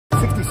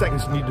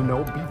things you need to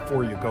know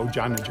before you go.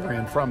 Jon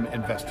Najarian from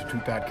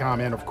Investitute.com,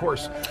 and of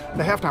course,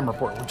 the Halftime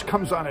Report, which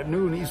comes on at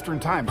noon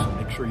Eastern Time, so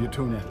make sure you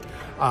tune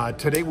in.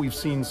 Today we've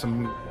seen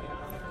some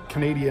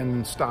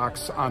Canadian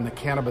stocks on the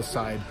cannabis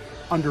side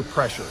under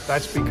pressure.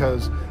 That's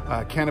because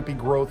Canopy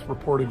Growth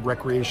reported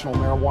recreational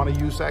marijuana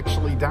use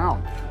actually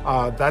down.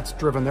 That's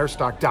driven their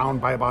stock down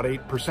by about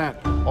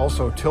 8%.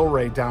 Also,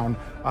 Tilray down,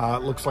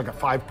 looks like a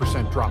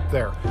 5% drop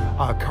there.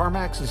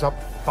 CarMax is up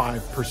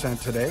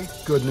 5% today.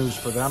 Good news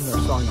for them. They're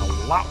selling a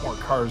lot more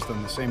cars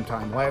than the same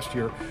time last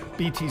year.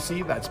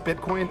 BTC, that's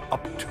Bitcoin,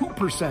 up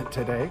 2%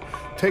 today.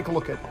 Take a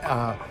look at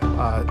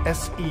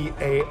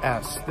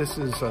SEAS. This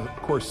is, of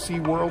course,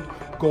 SeaWorld.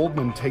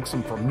 Goldman takes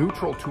them from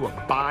neutral to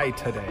a buy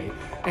today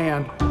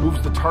and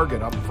moves the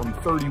target up from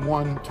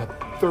 31 to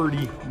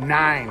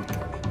 39.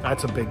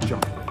 That's a big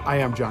jump. I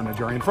am Jon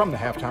Najarian from the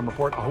Halftime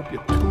Report. I hope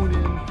you tune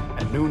in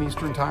at noon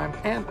Eastern Time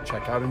and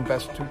check out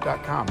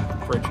Investitute.com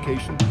for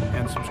education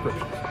and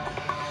subscriptions.